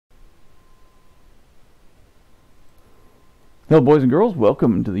Hello, boys and girls.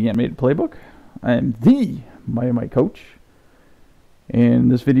 Welcome to the Animated Playbook. I am the Mighty Mike Coach. In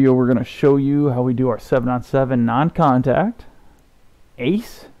this video, we're going to show you how we do our 7-on-7 non-contact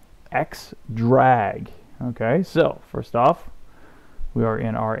ace X drag. Okay, so first off, we are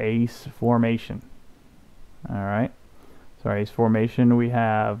in our ace formation. All right, so our ace formation, we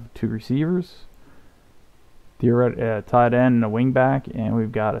have two receivers, tight end and a wing back, and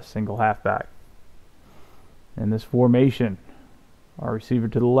we've got a single halfback. In this formation, our receiver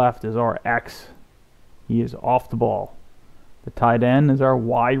to the left is our X. He is off the ball. The tight end is our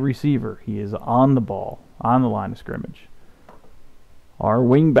Y receiver. He is on the ball, on the line of scrimmage. Our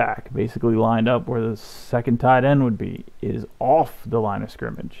wing back, basically lined up where the second tight end would be, is off the line of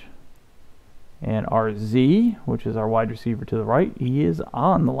scrimmage. And our Z, which is our wide receiver to the right, he is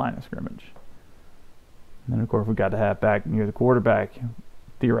on the line of scrimmage. And then, of course, we've got the halfback near the quarterback,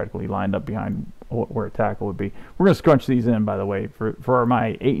 theoretically lined up behind where a tackle would be. We're going to scrunch these in, by the way. For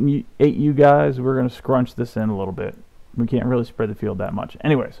my 8U guys, we're going to scrunch this in a little bit. We can't really spread the field that much.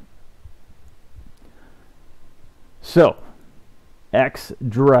 Anyways. So, X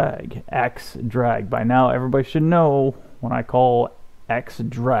drag. X drag. By now, everybody should know when I call X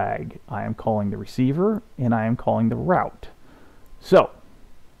drag, I am calling the receiver and I am calling the route. So,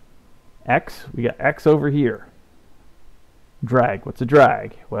 X, we got X over here. Drag. What's a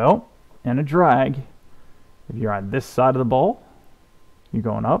drag? Well, in a drag, if you're on this side of the ball, you're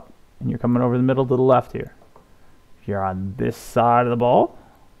going up and you're coming over the middle to the left here. If you're on this side of the ball,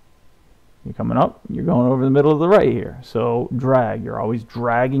 you're coming up, you're going over the middle to the right here. So drag, you're always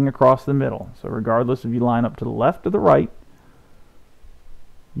dragging across the middle. So regardless if you line up to the left or the right,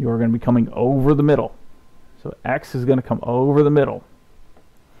 you're going to be coming over the middle. So X is going to come over the middle.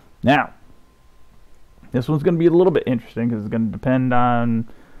 Now, this one's going to be a little bit interesting because it's going to depend on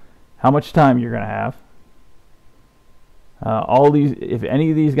how much time you're going to have. If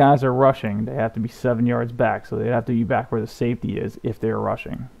any of these guys are rushing, they have to be 7 yards back, so they have to be back where the safety is if they're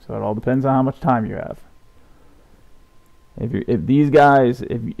rushing. So it all depends on how much time you have.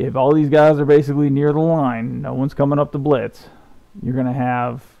 If all these guys are basically near the line, no one's coming up to blitz, you're going to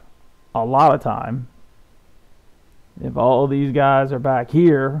have a lot of time. If all of these guys are back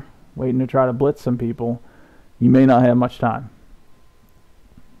here waiting to try to blitz some people, you may not have much time.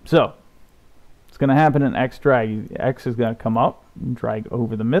 So, it's going to happen in X drag. X is going to come up and drag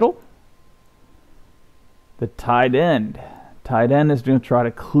over the middle. The tight end is going to try to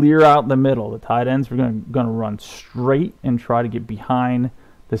clear out the middle. The tight ends are going to run straight and try to get behind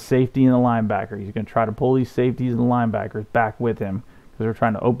the safety and the linebacker. He's going to try to pull these safeties and the linebackers back with him because they're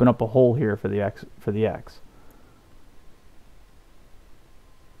trying to open up a hole here for the X.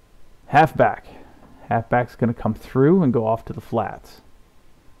 Halfback. Halfback's going to come through and go off to the flats.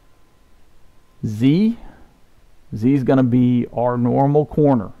 Z is going to be our normal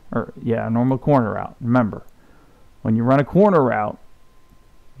corner. Normal corner route. Remember, when you run a corner route,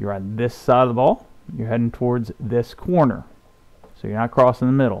 you're on this side of the ball. You're heading towards this corner. So you're not crossing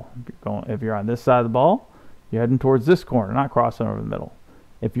the middle. If you're on this side of the ball, you're heading towards this corner, not crossing over the middle.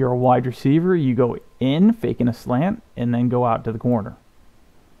 If you're a wide receiver, you go in, faking a slant, and then go out to the corner.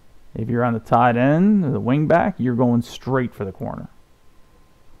 If you're on the tight end or the wing back, you're going straight for the corner.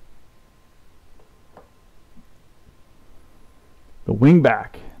 The wing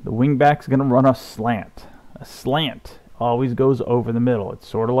back's going to run a slant. A slant always goes over the middle. It's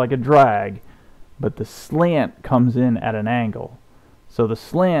sort of like a drag, but the slant comes in at an angle. So the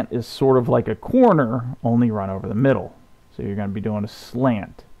slant is sort of like a corner, only run over the middle. So you're going to be doing a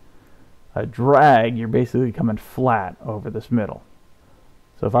slant. A drag, you're basically coming flat over this middle.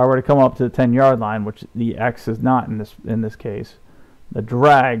 So if I were to come up to the 10-yard line, which the X is not in this case, the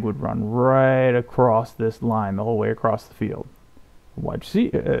drag would run right across this line, the whole way across the field.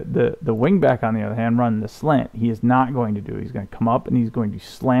 The wing back, on the other hand, running the slant, he is not going to do. He's going to come up and he's going to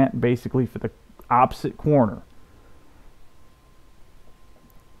slant basically for the opposite corner.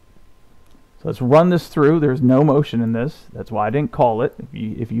 So let's run this through. There's no motion in this. That's why I didn't call it.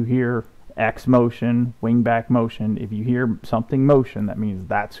 If you hear X motion, wing back motion, if you hear something motion, that means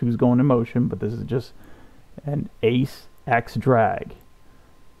that's who's going in motion, but this is just an ace X drag.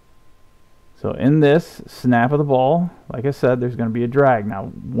 So in this snap of the ball, like I said, there's going to be a drag.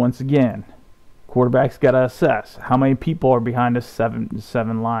 Now, once again, quarterback's got to assess how many people are behind a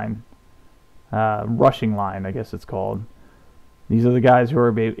seven line, rushing line, I guess it's called. These are the guys who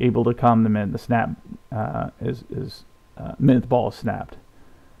are able to come the minute the snap minute the ball is snapped.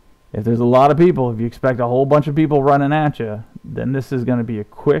 If there's a lot of people, if you expect a whole bunch of people running at you, then this is going to be a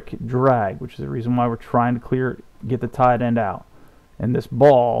quick drag, which is the reason why we're trying to get the tight end out. And this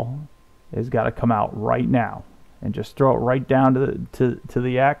ball has got to come out right now. and just throw it right down to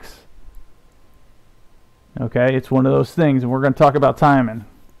the X. Okay, it's one of those things, and we're going to talk about timing.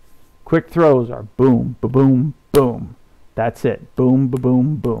 Quick throws are boom, ba-boom, boom. That's it. Boom,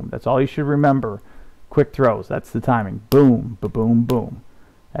 ba-boom, boom. That's all you should remember. Quick throws, that's the timing. Boom, ba-boom, boom.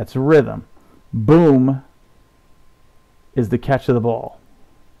 That's rhythm. Boom is the catch of the ball.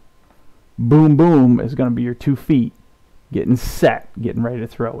 Boom, boom is going to be your 2 feet getting set, getting ready to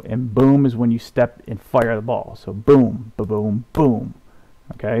throw. And boom is when you step and fire the ball. So boom, ba-boom, boom.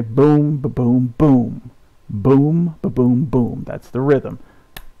 Okay, boom, ba-boom, boom. Boom, ba-boom, boom. That's the rhythm.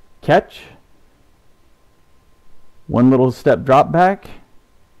 Catch. One little step drop back.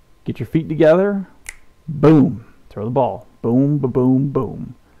 Get your feet together. Boom. Throw the ball. Boom, ba-boom,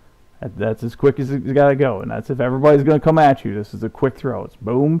 boom. That's as quick as it's got to go. And that's if everybody's going to come at you. This is a quick throw. It's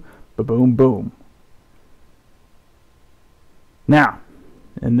boom, ba-boom, boom. Now,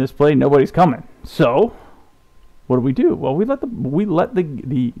 in this play, nobody's coming. So, what do? Well, we let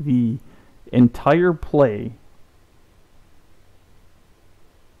the entire play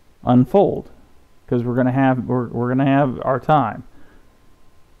unfold, because we're gonna have our time.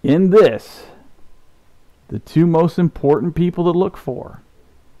 In this, the two most important people to look for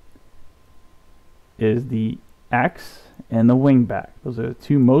is the X and the wingback. Those are the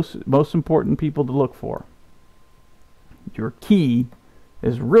two most important people to look for. Your key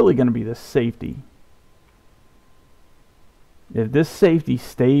is really going to be the safety. If this safety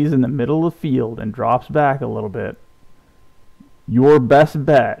stays in the middle of the field and drops back a little bit, your best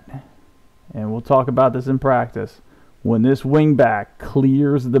bet, and we'll talk about this in practice, when this wingback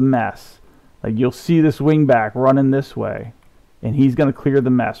clears the mess, like you'll see this wingback running this way, and he's going to clear the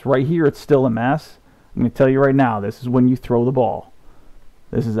mess. Right here, it's still a mess. I'm going to tell you right now, this is when you throw the ball.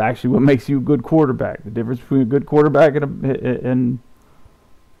 This is actually what makes you a good quarterback. The difference between a good quarterback and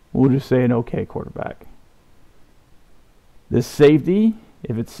we'll just say an okay quarterback. This safety,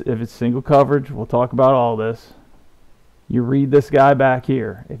 if it's single coverage, we'll talk about all this. You read this guy back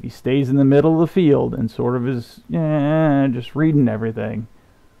here. If he stays in the middle of the field and sort of is just reading everything,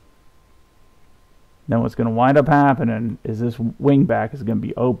 then what's going to wind up happening is this wingback is going to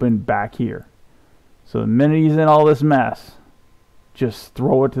be open back here. So the minute he's in all this mess, just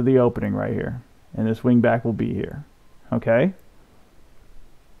throw it to the opening right here, and this wingback will be here. Okay?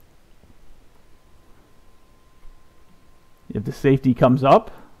 If the safety comes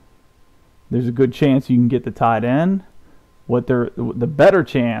up, there's a good chance you can get the tight end. The better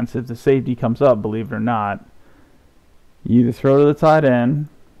chance, if the safety comes up, believe it or not, you either throw to the tight end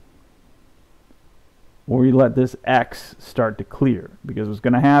or you let this X start to clear. Because what's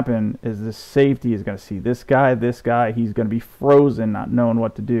going to happen is this safety is going to see this guy, he's going to be frozen, not knowing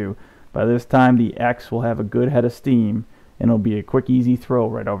what to do. By this time, the X will have a good head of steam, and it'll be a quick, easy throw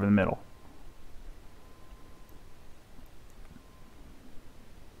right over the middle.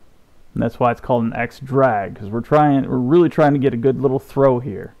 And that's why it's called an X drag, because we're really trying to get a good little throw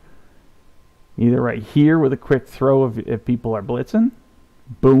here. Either right here with a quick throw if people are blitzing.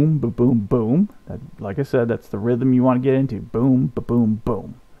 Boom, ba-boom, boom. Like I said, that's the rhythm you want to get into. Boom, ba-boom,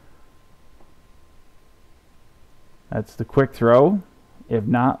 boom. That's the quick throw. If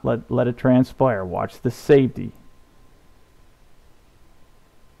not, let it transpire. Watch the safety.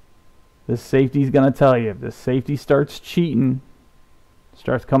 This safety is going to tell you. If this safety starts cheating,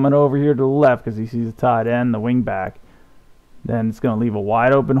 starts coming over here to the left because he sees the tight end, the wing back, then it's going to leave a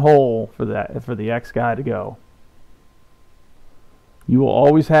wide open hole for the X guy to go. You will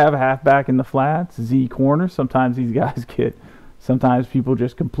always have a halfback in the flats, Z corner. Sometimes these guys sometimes people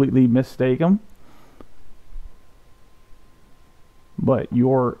just completely mistake them. But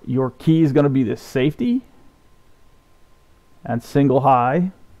your key is going to be this safety and single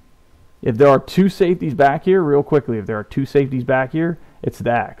high. If there are two safeties back here, real quickly, if there are two safeties back here, it's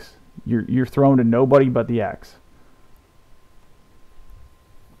the X. You're thrown to nobody but the X.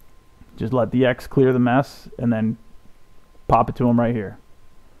 Just let the X clear the mess and then pop it to him right here.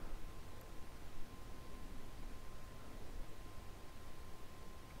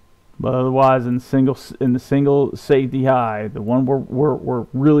 But otherwise, in the single safety high, the one we're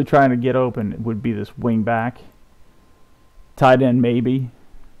really trying to get open would be this wing back, tight end maybe.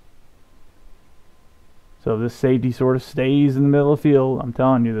 So if this safety sort of stays in the middle of the field, I'm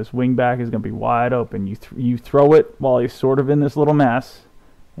telling you, this wing back is going to be wide open. You throw it while he's sort of in this little mess,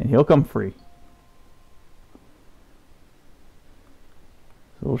 and he'll come free.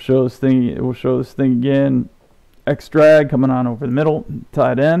 So we'll show this thing again. X drag coming on over the middle,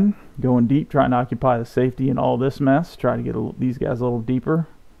 tight end going deep, trying to occupy the safety in all this mess. Try to get these guys a little deeper.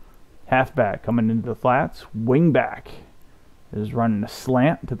 Halfback coming into the flats. Wing back is running a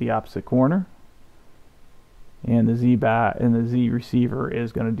slant to the opposite corner. And the Z receiver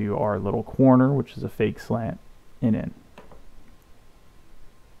is going to do our little corner, which is a fake slant and in.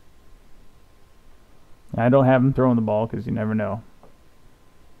 I don't have him throwing the ball because you never know.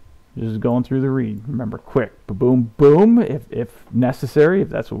 Just going through the read. Remember, quick, boom, boom, if necessary, if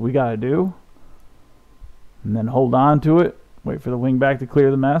that's what we got to do. And then hold on to it. Wait for the wing back to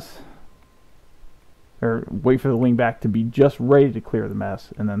clear the mess. Or wait for the wing back to be just ready to clear the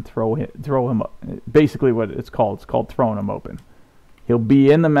mess, and then throw him up. Basically what it's called throwing him open. He'll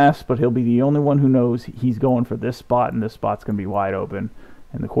be in the mess, but he'll be the only one who knows he's going for this spot, and this spot's going to be wide open.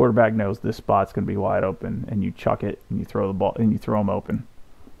 And the quarterback knows this spot's going to be wide open, and you chuck it, and you throw the ball, and you throw him open.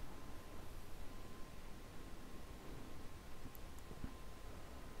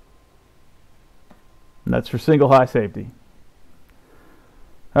 And that's for single high safety.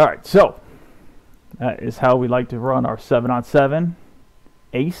 All right, so that is how we like to run our 7-on-7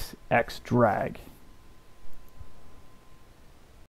 ace X drag.